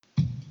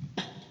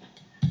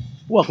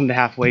Welcome to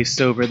Halfway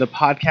Sober, the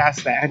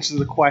podcast that answers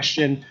the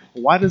question,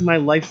 why does my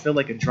life feel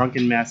like a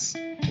drunken mess?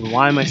 And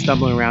why am I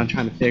stumbling around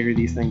trying to figure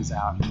these things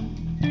out?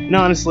 And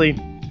honestly,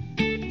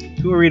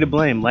 who are we to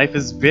blame? Life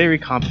is very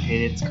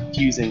complicated, it's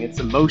confusing, it's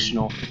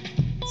emotional.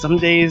 Some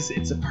days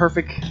it's a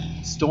perfect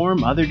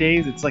storm, other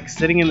days it's like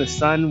sitting in the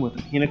sun with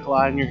a pina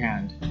colada in your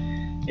hand.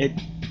 It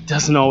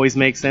doesn't always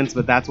make sense,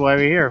 but that's why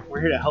we're here.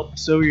 We're here to help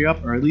sober you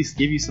up, or at least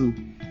give you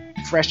some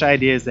fresh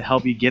ideas to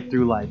help you get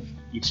through life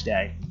each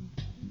day.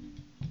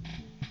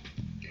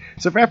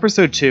 So for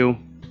episode 2,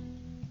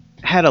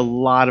 I had a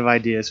lot of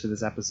ideas for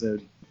this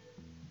episode.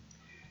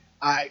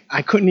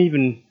 I couldn't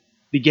even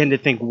begin to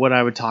think what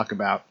I would talk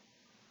about.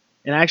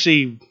 And I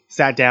actually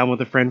sat down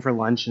with a friend for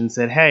lunch and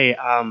said, hey,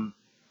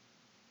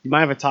 you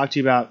mind if I talk to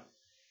you about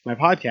my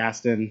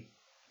podcast and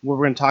what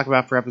we're going to talk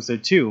about for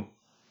episode 2?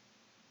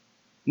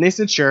 And they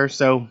said sure.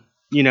 So,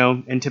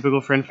 in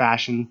typical friend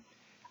fashion,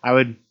 I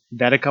would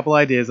vet a couple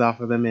ideas off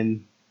of them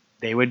and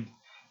they would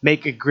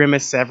make a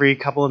grimace every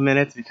couple of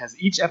minutes because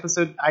each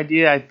episode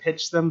idea I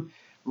pitched them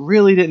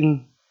really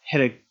didn't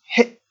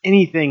hit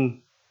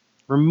anything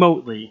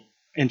remotely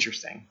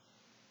interesting.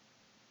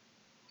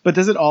 But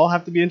does it all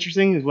have to be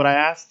interesting is what I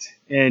asked.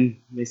 And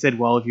they said,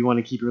 well, if you want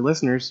to keep your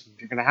listeners,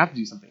 you're going to have to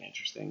do something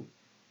interesting.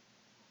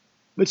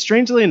 But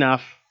strangely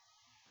enough,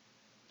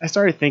 I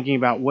started thinking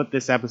about what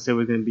this episode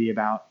was going to be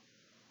about.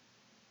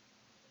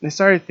 And I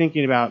started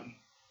thinking about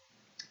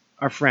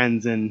our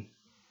friends and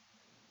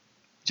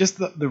just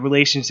the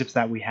relationships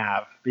that we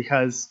have.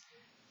 Because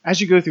as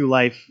you go through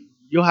life,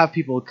 you'll have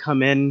people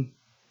come in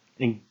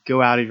and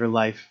go out of your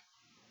life.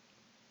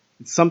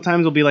 Sometimes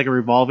it'll be like a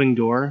revolving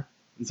door,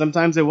 and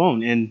sometimes it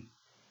won't. And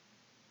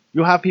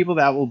you'll have people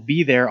that will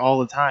be there all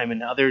the time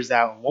and others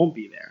that won't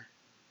be there.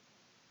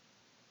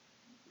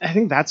 I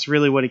think that's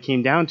really what it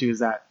came down to, is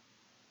that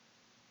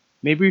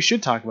maybe we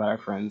should talk about our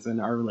friends and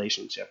our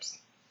relationships.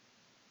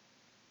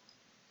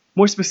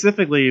 More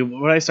specifically,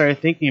 what I started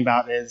thinking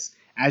about is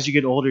as you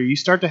get older, you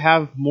start to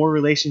have more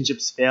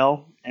relationships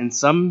fail and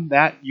some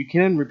that you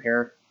can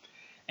repair.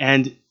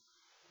 And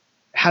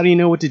how do you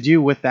know what to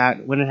do with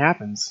that when it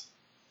happens?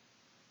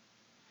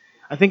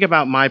 I think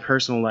about my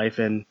personal life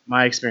and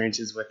my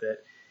experiences with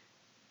it.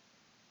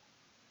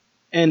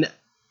 And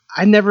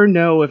I never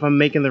know if I'm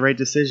making the right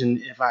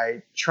decision if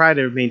I try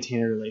to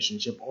maintain a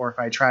relationship or if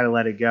I try to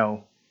let it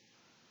go.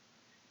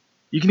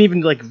 You can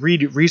even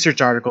read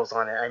research articles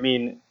on it. I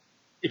mean,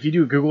 if you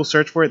do a Google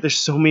search for it, there's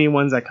so many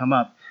ones that come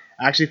up.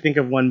 I actually think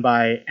of one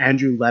by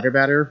Andrew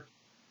Lederbatter.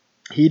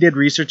 He did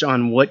research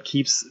on what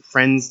keeps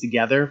friends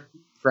together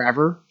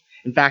forever.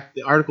 In fact,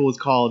 the article was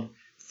called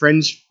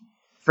Friends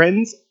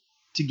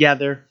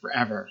Together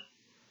Forever.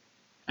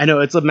 I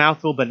know it's a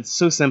mouthful, but it's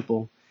so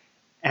simple.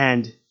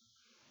 And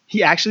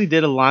he actually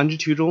did a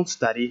longitudinal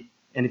study.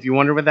 And if you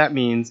wonder what that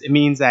means, it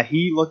means that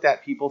he looked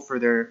at people for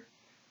their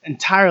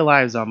entire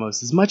lives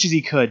almost, as much as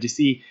he could, to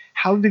see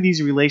how do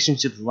these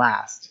relationships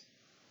last.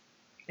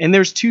 And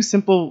there's 2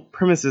 simple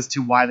premises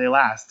to why they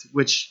last,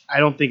 which I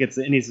don't think it's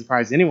any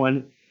surprise to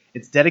anyone.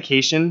 It's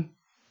dedication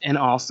and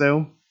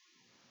also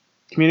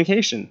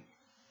communication.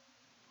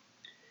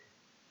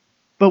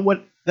 But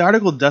what the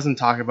article doesn't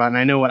talk about, and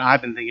I know what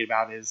I've been thinking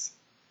about, is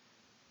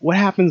what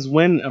happens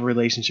when a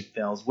relationship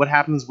fails? What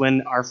happens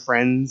when our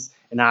friends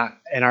and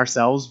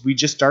ourselves, we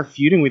just start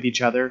feuding with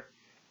each other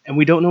and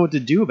we don't know what to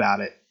do about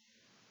it?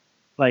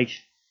 Like,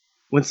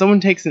 when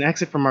someone takes an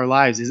exit from our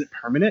lives, is it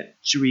permanent?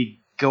 Should we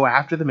go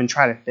after them and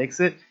try to fix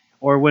it?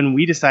 Or when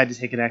we decide to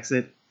take an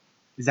exit,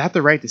 is that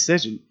the right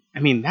decision? I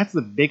mean, that's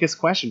the biggest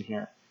question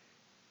here.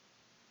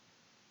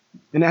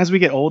 And as we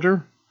get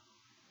older,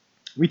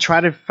 we try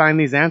to find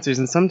these answers,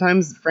 and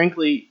sometimes,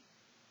 frankly,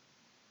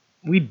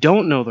 we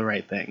don't know the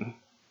right thing.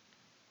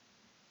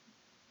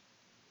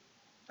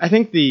 I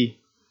think the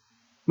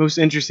most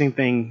interesting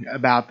thing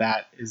about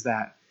that is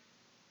that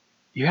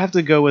you have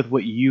to go with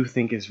what you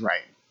think is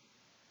right.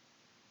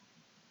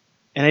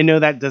 And I know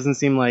that doesn't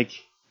seem like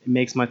it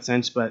makes much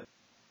sense, but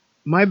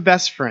my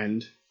best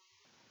friend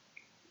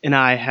and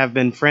I have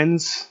been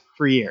friends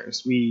for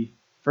years. We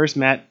first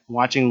met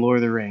watching Lord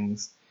of the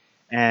Rings,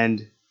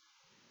 and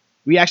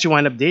we actually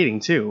wind up dating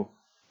too,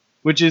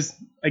 which is,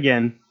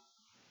 again,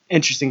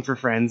 interesting for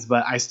friends,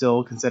 but I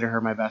still consider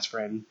her my best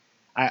friend.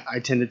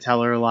 I tend to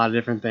tell her a lot of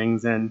different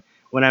things, and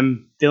when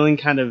I'm feeling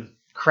kind of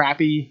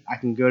crappy, I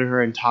can go to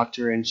her and talk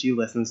to her, and she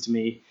listens to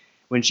me.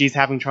 When she's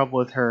having trouble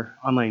with her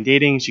online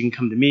dating, she can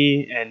come to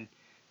me and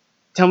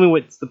tell me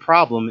what's the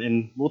problem,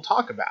 and we'll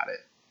talk about it.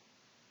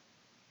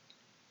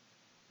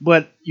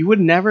 But you would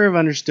never have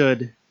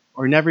understood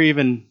or never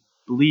even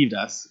believed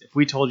us if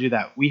we told you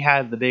that we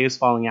had the biggest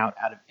falling out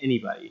of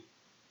anybody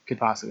could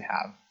possibly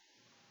have.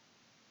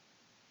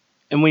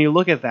 And when you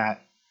look at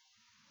that,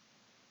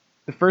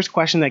 the first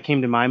question that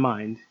came to my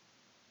mind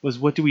was,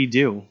 what do we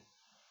do?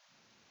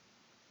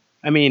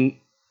 I mean,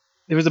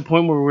 there was a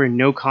point where we were in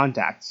no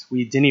contact.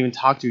 We didn't even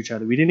talk to each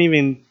other. We didn't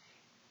even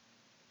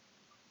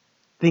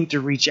think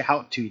to reach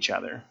out to each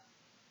other.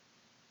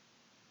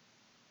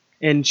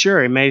 And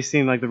sure, it may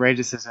seem like the right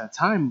decision at the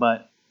time,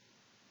 but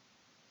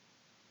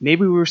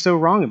maybe we were so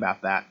wrong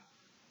about that.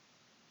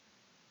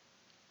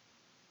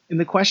 And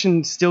the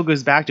question still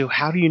goes back to,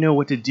 how do you know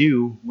what to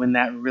do when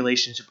that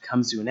relationship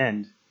comes to an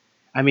end?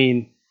 I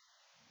mean,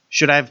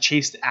 should I have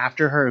chased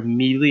after her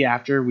immediately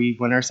after we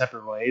went our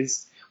separate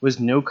ways? Was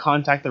no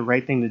contact the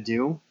right thing to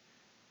do?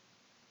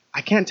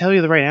 I can't tell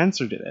you the right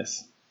answer to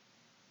this.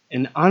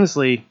 And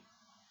honestly,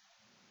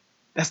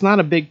 that's not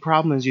a big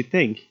problem as you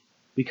think,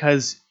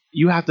 because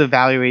you have to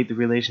evaluate the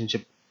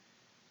relationship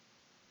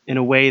in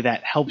a way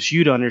that helps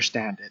you to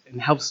understand it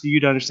and helps you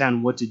to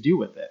understand what to do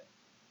with it.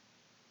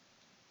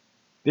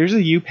 There's a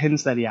UPenn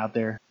study out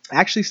there. I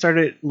actually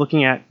started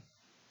looking at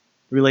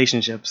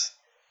relationships,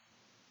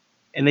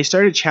 and they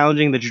started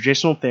challenging the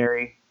traditional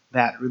theory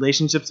that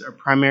relationships are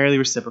primarily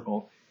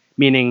reciprocal,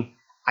 meaning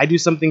I do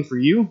something for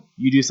you,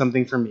 you do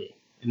something for me,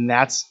 and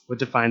that's what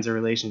defines a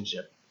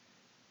relationship.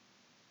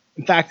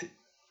 In fact,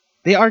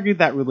 they argued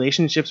that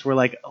relationships were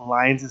like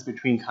alliances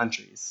between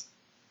countries,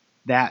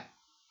 that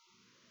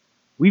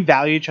we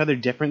value each other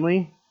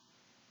differently,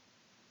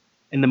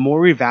 and the more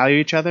we value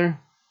each other,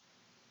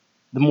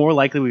 the more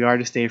likely we are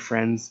to stay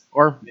friends,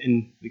 or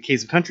in the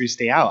case of countries,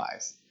 stay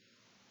allies.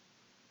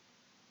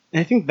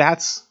 And I think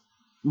that's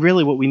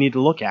really what we need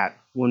to look at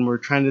when we're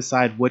trying to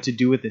decide what to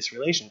do with this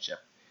relationship.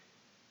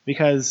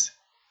 Because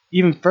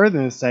even further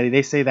in the study,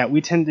 they say that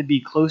we tend to be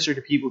closer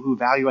to people who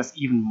value us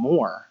even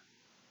more.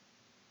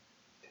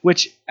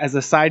 Which, as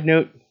a side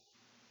note,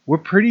 we're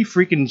pretty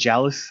freaking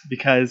jealous,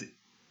 because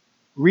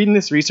reading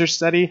this research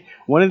study,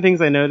 one of the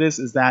things I noticed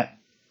is that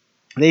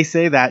they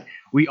say that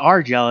we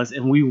are jealous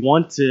and we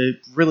want to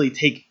really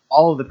take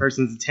all of the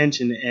person's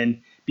attention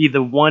and be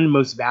the one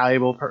most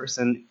valuable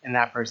person in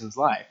that person's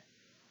life.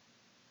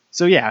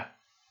 So yeah,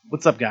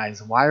 what's up,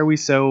 guys? Why are we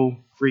so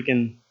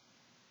freaking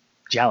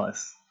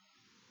jealous?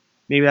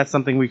 Maybe that's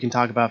something we can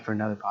talk about for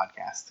another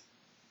podcast.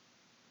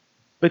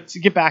 But to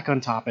get back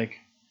on topic,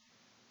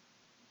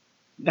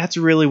 that's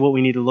really what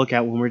we need to look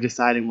at when we're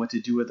deciding what to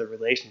do with a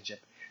relationship.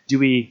 Do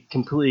we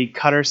completely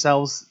cut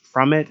ourselves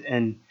from it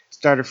and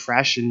start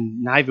afresh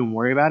and not even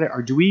worry about it?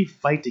 Or do we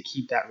fight to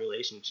keep that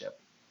relationship?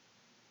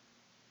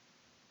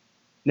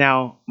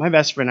 Now, my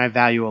best friend I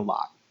value a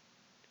lot.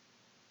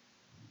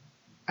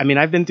 I mean,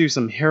 I've been through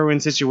some heroin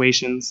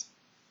situations,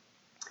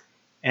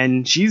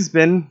 and she's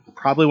been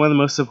probably one of the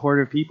most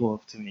supportive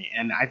people to me.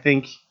 And I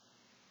think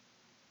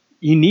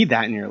you need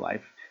that in your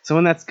life.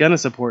 Someone that's going to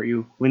support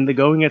you. When the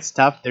going gets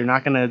tough, they're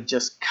not going to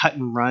just cut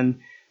and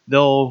run.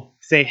 They'll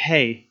say,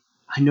 hey,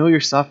 I know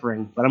you're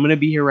suffering, but I'm going to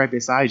be here right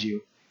beside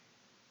you.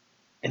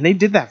 And they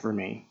did that for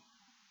me.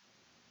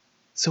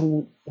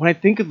 So when I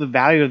think of the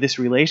value of this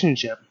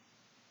relationship,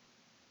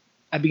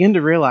 I begin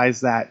to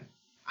realize that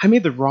I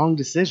made the wrong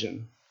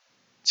decision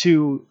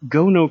to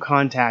go no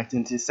contact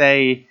and to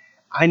say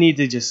I need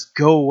to just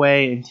go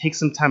away and take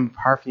some time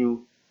apart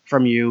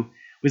from you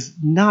was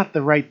not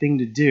the right thing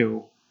to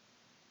do.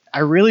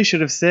 I really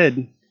should have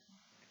said,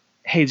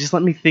 hey, just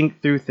let me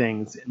think through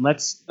things and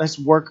let's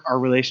work our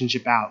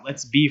relationship out.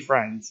 Let's be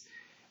friends.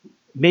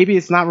 Maybe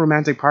it's not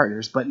romantic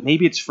partners, but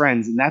maybe it's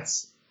friends, and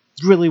that's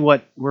really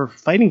what we're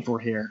fighting for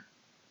here.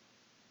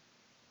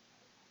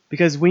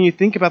 Because when you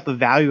think about the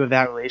value of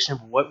that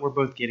relationship, what we're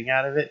both getting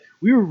out of it,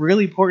 we were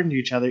really important to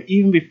each other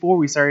even before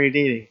we started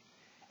dating.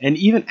 And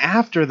even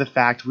after the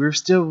fact, we were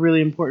still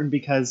really important,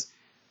 because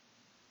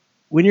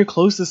when you're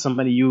close to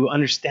somebody, you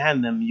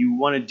understand them, you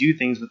want to do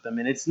things with them.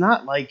 And it's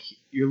not like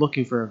you're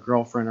looking for a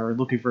girlfriend or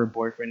looking for a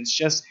boyfriend. It's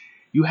just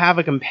you have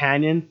a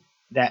companion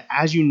that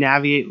as you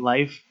navigate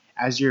life,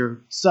 as you're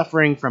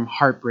suffering from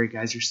heartbreak,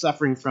 as you're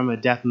suffering from a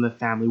death in the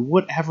family,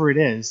 whatever it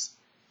is,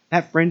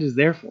 that friend is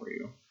there for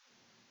you.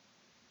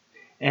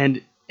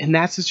 And in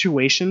that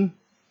situation,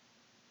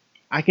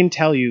 I can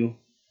tell you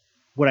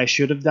what I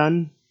should have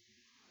done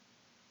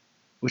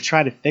was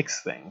try to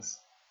fix things.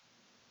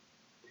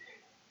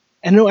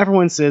 I know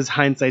everyone says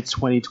hindsight's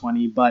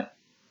 20/20, but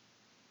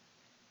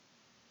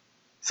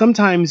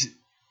sometimes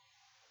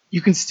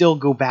you can still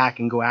go back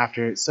and go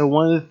after it. So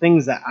one of the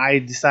things that I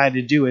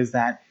decided to do is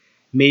that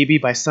maybe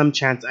by some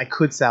chance I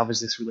could salvage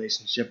this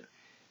relationship.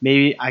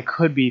 Maybe I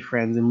could be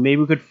friends, and maybe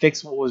we could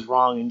fix what was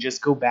wrong and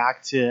just go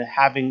back to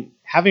having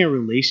a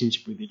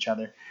relationship with each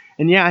other.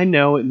 And yeah, I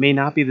know it may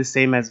not be the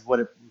same as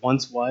what it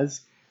once was,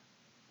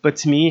 but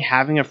to me,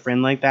 having a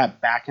friend like that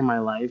back in my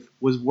life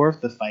was worth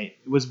the fight.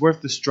 It was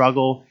worth the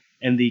struggle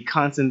and the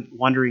constant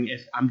wondering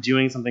if I'm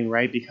doing something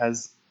right,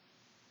 because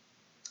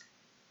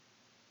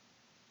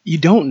you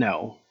don't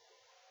know.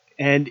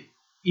 And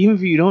even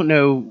if you don't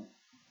know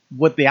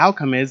what the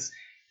outcome is,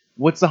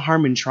 what's the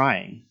harm in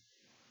trying?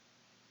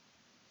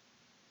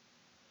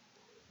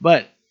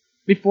 But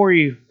before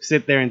you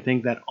sit there and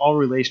think that all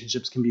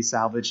relationships can be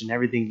salvaged and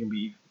everything can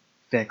be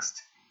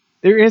fixed,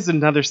 there is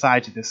another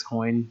side to this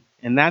coin,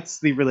 and that's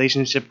the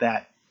relationship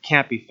that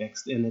can't be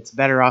fixed, and it's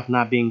better off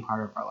not being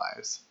part of our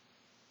lives.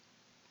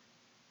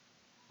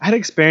 I had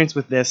experience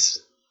with this,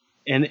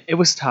 and it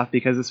was tough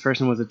because this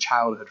person was a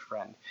childhood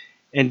friend.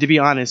 And to be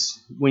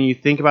honest, when you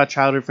think about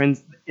childhood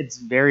friends, it's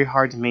very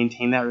hard to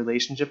maintain that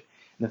relationship.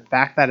 And the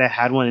fact that I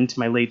had one into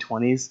my late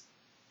 20s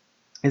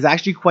is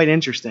actually quite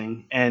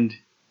interesting and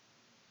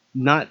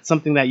not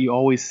something that you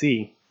always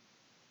see.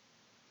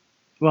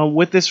 Well,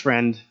 with this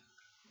friend,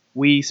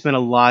 we spent a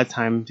lot of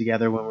time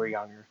together when we were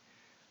younger.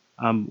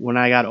 When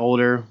I got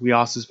older, we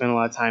also spent a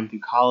lot of time through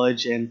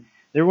college, and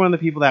they were one of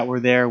the people that were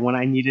there when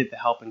I needed the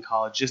help in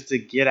college, just to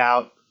get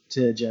out,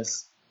 to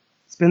just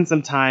spend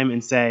some time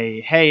and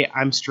say, hey,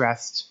 I'm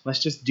stressed. Let's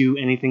just do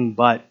anything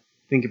but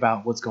think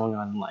about what's going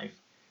on in life.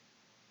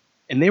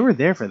 And they were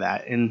there for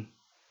that, and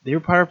they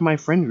were part of my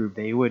friend group.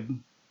 They would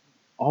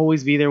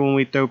always be there when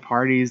we throw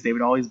parties. They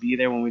would always be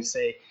there when we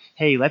say,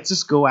 hey, let's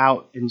just go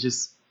out and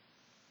just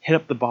hit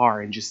up the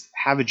bar and just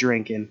have a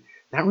drink and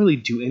not really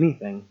do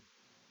anything.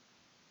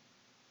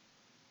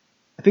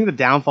 I think the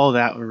downfall of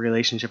that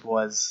relationship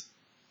was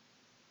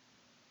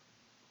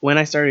when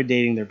I started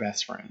dating their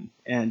best friend.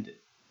 And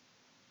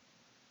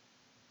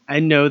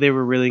I know they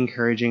were really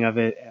encouraging of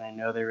it, and I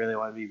know they really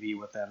wanted me to be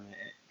with them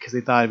because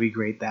they thought it'd be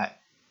great that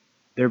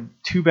their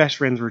two best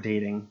friends were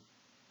dating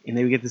and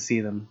they would get to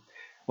see them.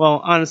 Well,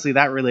 honestly,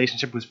 that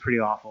relationship was pretty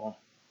awful,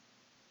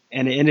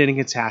 and it ended in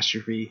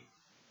catastrophe.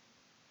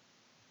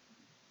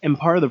 And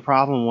part of the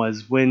problem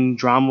was when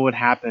drama would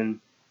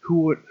happen,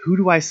 who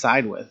do I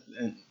side with?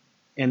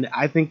 And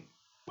I think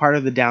part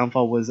of the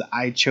downfall was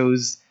I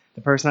chose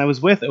the person I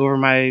was with over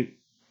my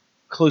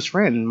close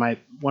friend, my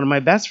one of my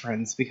best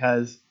friends,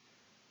 because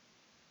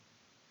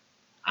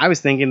I was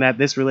thinking that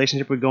this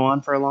relationship would go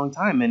on for a long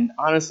time, and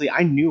honestly,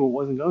 I knew it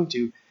wasn't going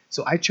to.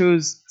 So I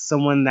chose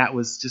someone that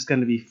was just going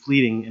to be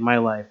fleeting in my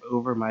life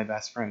over my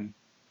best friend.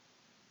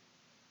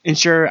 And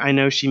sure, I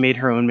know she made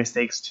her own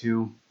mistakes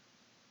too,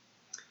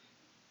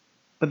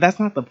 but that's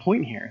not the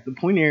point here. The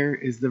point here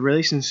is the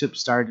relationship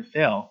started to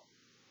fail.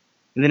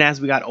 And then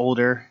as we got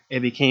older, it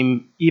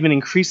became even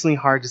increasingly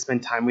hard to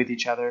spend time with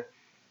each other.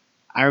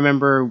 I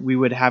remember we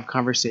would have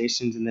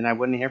conversations and then I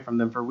wouldn't hear from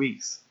them for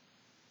weeks.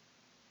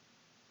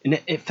 And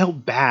it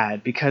felt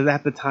bad because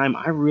at the time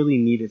I really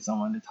needed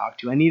someone to talk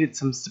to. I needed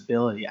some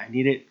stability. I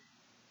needed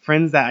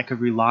friends that I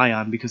could rely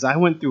on because I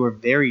went through a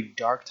very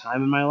dark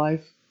time in my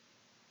life.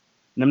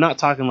 And I'm not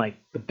talking like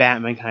the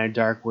Batman kind of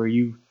dark where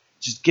you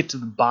just get to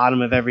the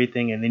bottom of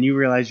everything and then you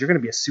realize you're going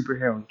to be a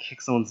superhero and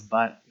kick someone's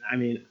butt. I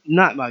mean,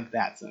 not like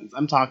that sense.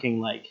 I'm talking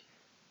like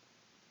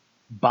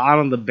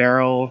bottom of the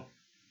barrel,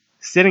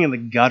 sitting in the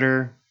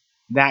gutter,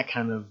 that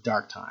kind of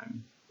dark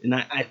time. And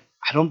I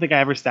don't think I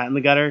ever sat in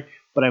the gutter,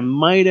 but I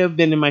might have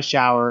been in my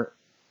shower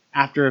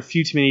after a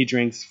few too many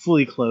drinks,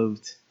 fully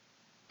clothed.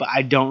 But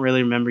I don't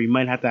really remember. You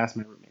might have to ask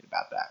my roommate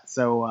about that.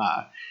 So,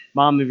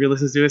 Mom, if you're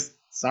listening to this,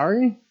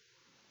 sorry.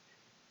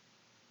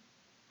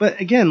 But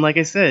again, like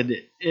I said,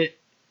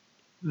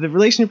 the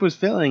relationship was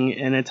failing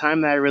in a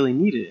time that I really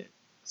needed it.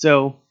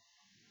 So,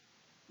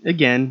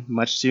 again,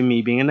 much to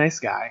me being a nice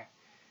guy,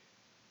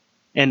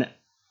 and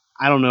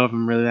I don't know if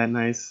I'm really that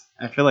nice.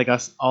 I feel like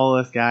all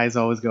us guys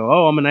always go,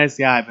 "Oh, I'm a nice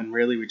guy," but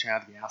really we try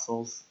not to be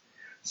assholes.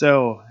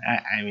 So,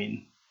 I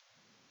mean,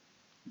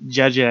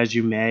 judge it as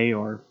you may,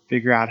 or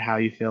figure out how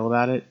you feel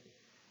about it.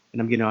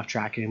 And I'm getting off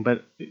track again,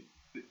 but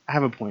I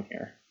have a point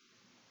here.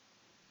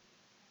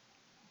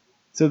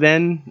 So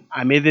then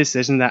I made the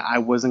decision that I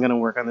wasn't going to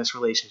work on this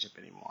relationship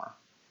anymore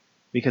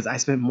because I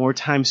spent more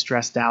time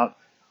stressed out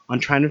on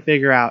trying to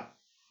figure out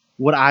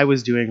what I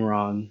was doing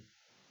wrong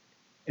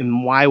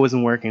and why it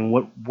wasn't working.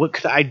 What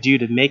could I do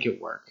to make it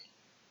work?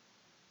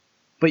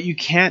 But you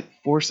can't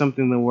force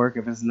something to work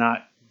if it's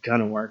not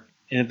gonna work,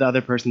 and if the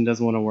other person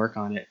doesn't want to work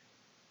on it.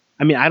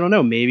 I mean, I don't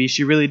know. Maybe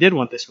she really did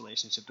want this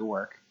relationship to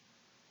work.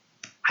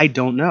 I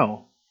don't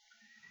know,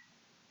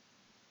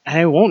 and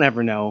I won't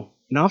ever know.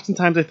 And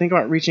oftentimes, I think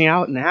about reaching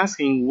out and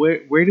asking,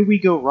 where do we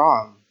go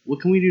wrong?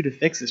 What can we do to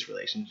fix this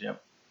relationship?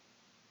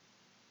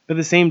 But at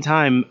the same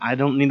time, I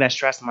don't need that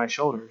stress on my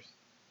shoulders.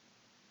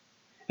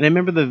 And I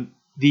remember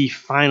the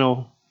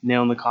final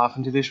nail in the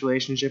coffin to this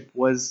relationship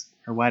was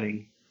her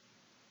wedding.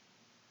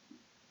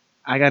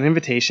 I got an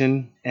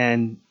invitation,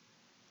 and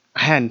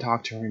I hadn't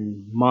talked to her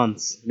in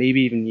months,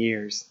 maybe even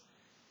years.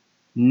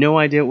 No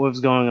idea what was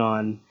going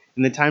on.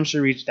 And the time she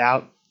reached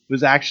out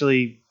was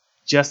actually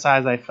just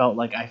as I felt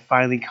like I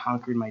finally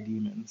conquered my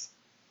demons.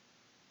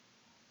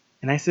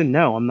 And I said,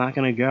 no, I'm not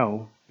going to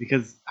go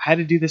because I had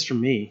to do this for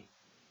me.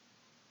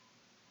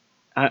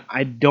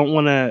 I don't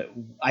want to,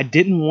 I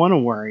didn't want to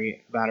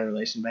worry about our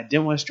relationship. I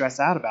didn't want to stress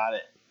out about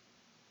it.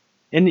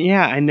 And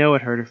yeah, I know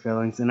it hurt her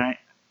feelings. And I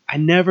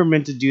never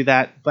meant to do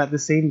that. But at the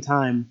same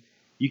time,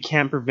 you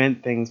can't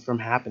prevent things from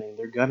happening.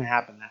 They're going to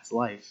happen. That's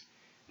life.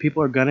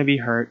 People are going to be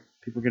hurt.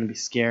 People are going to be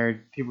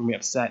scared. People are going to be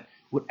upset.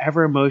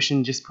 Whatever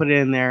emotion, just put it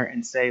in there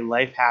and say,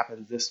 life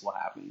happens. This will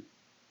happen.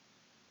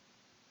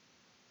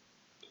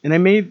 And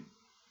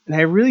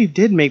I really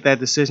did make that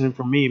decision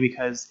for me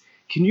because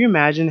can you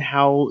imagine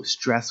how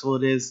stressful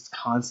it is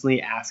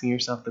constantly asking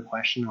yourself the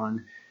question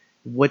on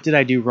what did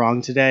I do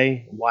wrong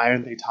today? Why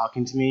aren't they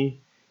talking to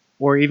me?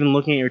 Or even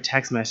looking at your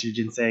text message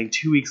and saying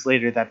 2 weeks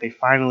later that they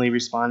finally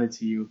responded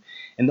to you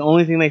and the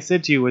only thing they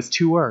said to you was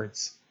 2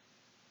 words.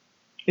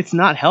 It's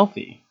not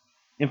healthy.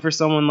 And for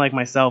someone like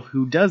myself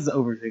who does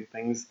overthink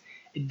things,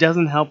 it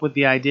doesn't help with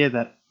the idea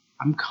that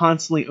I'm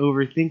constantly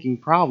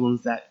overthinking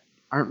problems that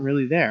aren't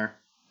really there.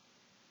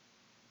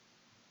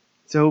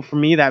 So for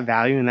me, that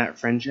value in that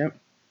friendship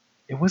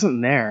it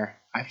wasn't there.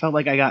 I felt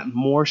like I got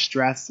more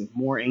stress and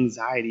more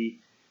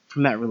anxiety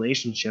from that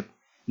relationship.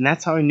 And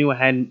that's how I knew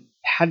I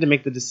had to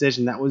make the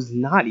decision that was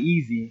not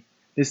easy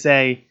to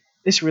say,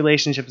 this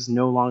relationship is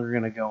no longer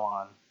going to go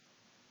on.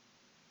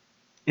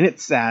 And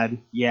it's sad.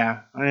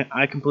 Yeah,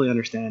 I completely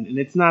understand. And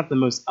it's not the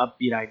most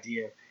upbeat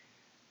idea.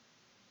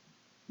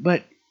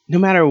 But no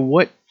matter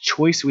what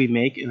choice we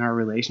make in our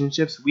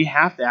relationships, we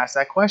have to ask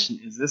that question.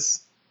 Is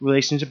this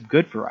relationship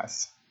good for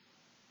us?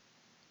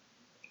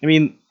 I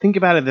mean, think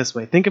about it this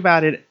way. Think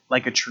about it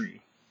like a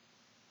tree.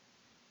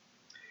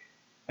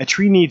 A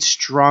tree needs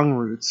strong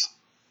roots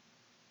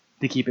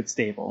to keep it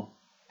stable,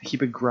 to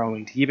keep it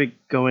growing, to keep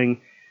it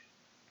going.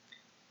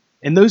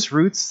 And those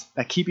roots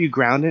that keep you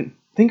grounded,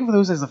 think of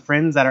those as the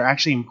friends that are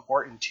actually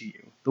important to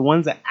you, the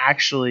ones that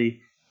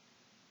actually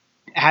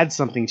add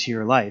something to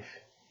your life.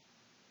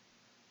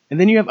 And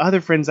then you have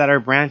other friends that are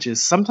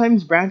branches.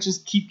 Sometimes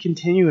branches keep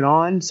continuing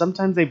on,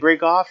 sometimes they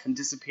break off and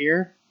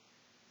disappear.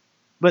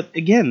 But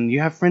again, you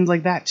have friends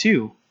like that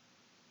too.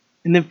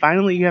 And then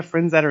finally, you have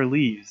friends that are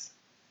leaves,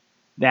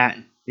 that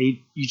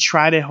you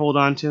try to hold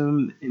on to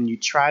them and you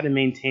try to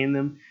maintain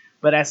them,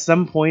 but at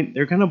some point,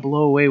 they're going to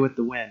blow away with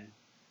the wind.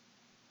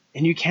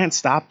 And you can't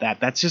stop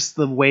that. That's just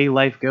the way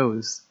life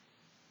goes.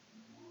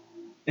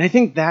 And I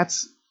think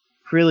that's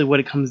really what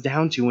it comes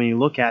down to when you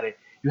look at it.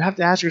 You have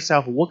to ask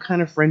yourself, what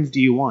kind of friends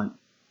do you want?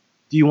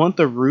 Do you want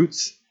the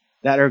roots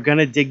that are going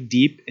to dig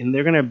deep and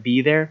they're going to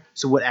be there,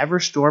 so whatever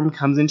storm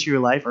comes into your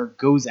life or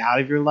goes out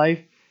of your life,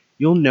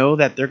 you'll know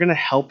that they're going to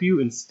help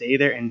you and stay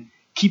there and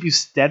keep you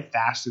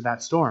steadfast through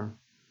that storm?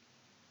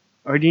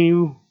 Or do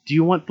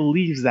you want the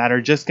leaves that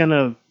are just going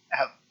to,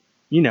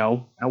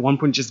 at one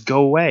point just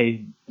go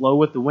away, blow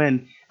with the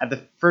wind at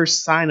the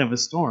first sign of a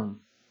storm?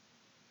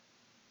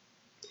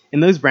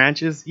 And those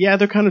branches, yeah,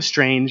 they're kind of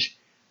strange,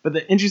 but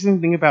the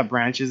interesting thing about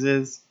branches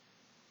is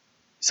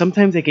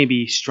sometimes they can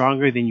be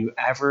stronger than you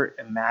ever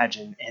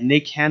imagined, and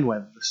they can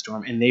weather the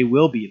storm, and they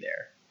will be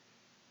there.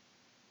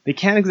 They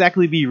can't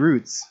exactly be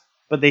roots,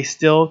 but they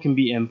still can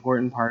be an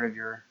important part of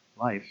your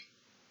life.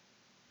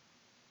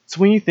 So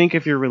when you think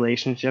of your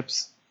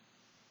relationships,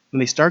 when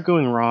they start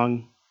going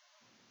wrong,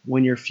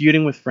 when you're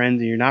feuding with friends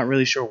and you're not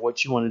really sure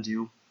what you want to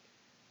do,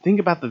 think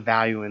about the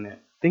value in it.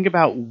 Think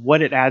about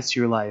what it adds to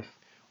your life.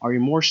 Are you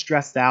more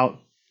stressed out?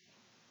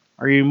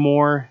 Are you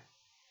more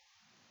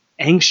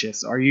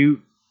anxious? Are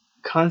you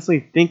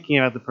constantly thinking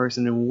about the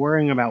person and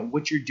worrying about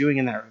what you're doing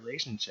in that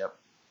relationship?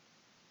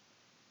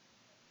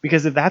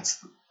 Because if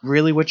that's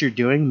really what you're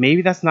doing,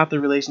 maybe that's not the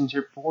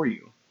relationship for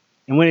you.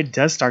 And when it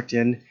does start to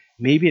end,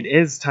 maybe it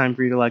is time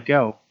for you to let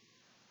go.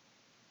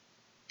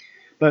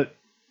 But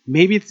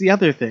maybe it's the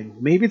other thing.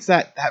 Maybe it's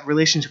that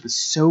relationship is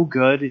so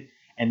good,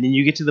 and then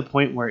you get to the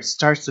point where it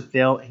starts to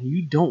fail and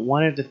you don't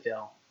want it to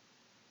fail.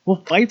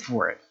 Well, fight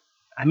for it.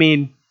 I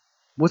mean,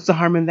 what's the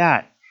harm in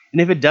that?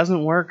 And if it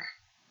doesn't work,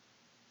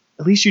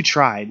 at least you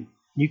tried.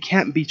 You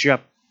can't beat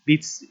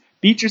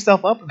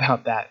yourself up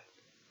about that.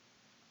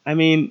 I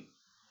mean,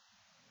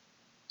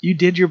 you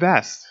did your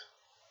best.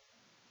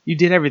 You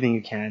did everything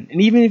you can.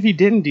 And even if you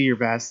didn't do your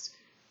best,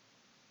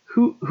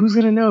 who's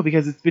going to know?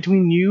 Because it's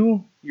between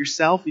you,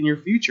 yourself, and your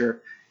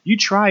future. You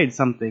tried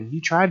something. You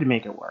tried to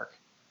make it work.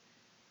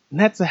 And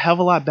that's a hell of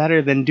a lot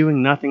better than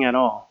doing nothing at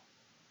all.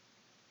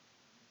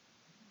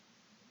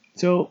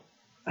 So,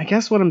 I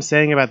guess what I'm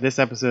saying about this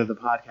episode of the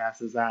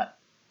podcast is that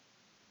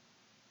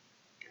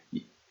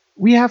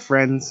we have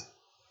friends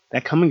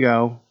that come and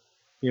go.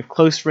 We have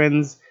close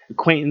friends,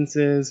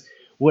 acquaintances,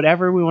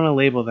 whatever we want to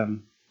label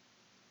them.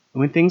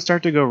 And when things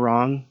start to go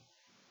wrong,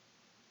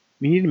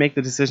 we need to make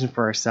the decision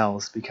for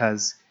ourselves,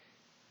 because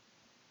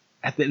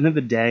at the end of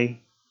the day,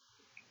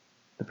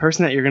 the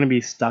person that you're going to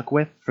be stuck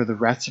with for the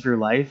rest of your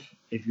life,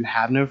 if you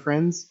have no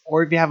friends,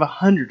 or if you have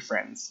 100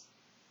 friends,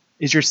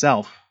 is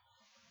yourself.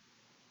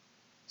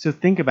 So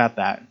think about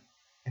that,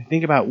 and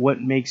think about what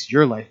makes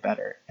your life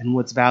better and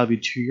what's valuable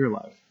to your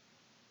life.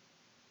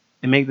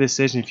 And make the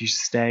decision if you should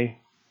stay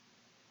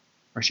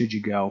or should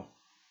you go.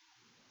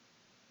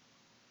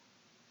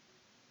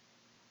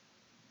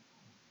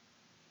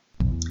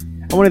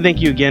 I want to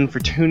thank you again for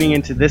tuning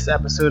into this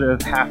episode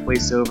of Halfway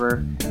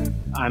Sober.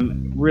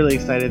 I'm really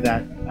excited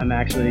that I'm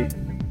actually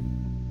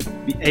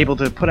able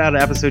to put out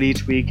an episode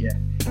each week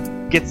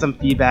and get some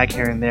feedback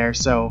here and there.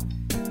 So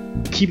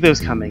keep those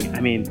coming.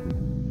 I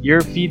mean,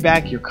 your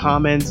feedback, your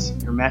comments,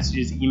 your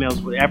messages,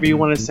 emails, whatever you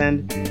want to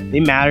send, they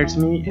matter to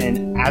me.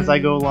 And as I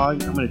go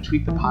along, I'm going to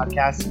tweak the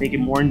podcast to make it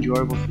more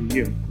enjoyable for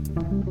you.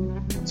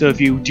 So if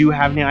you do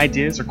have any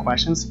ideas or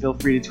questions, feel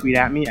free to tweet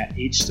at me at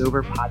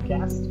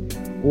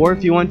HSoberPodcast. Or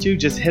if you want to,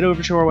 just head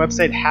over to our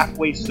website,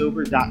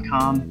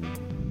 halfwaysober.com,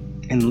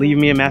 and leave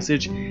me a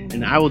message,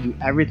 and I will do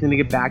everything to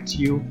get back to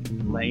you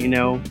and let you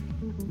know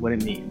what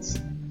it means.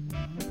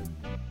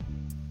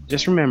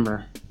 Just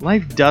remember,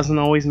 life doesn't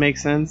always make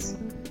sense.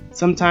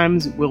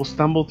 Sometimes we'll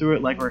stumble through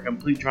it like we're a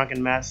complete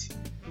drunken mess,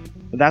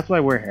 but that's why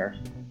we're here.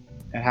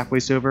 At Halfway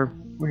Sober,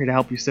 we're here to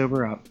help you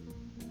sober up.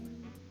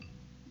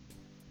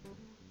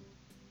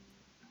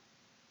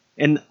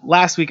 And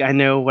last week, I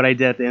know what I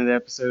did at the end of the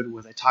episode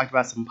was I talked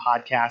about some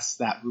podcasts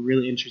that were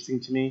really interesting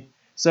to me.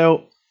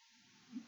 So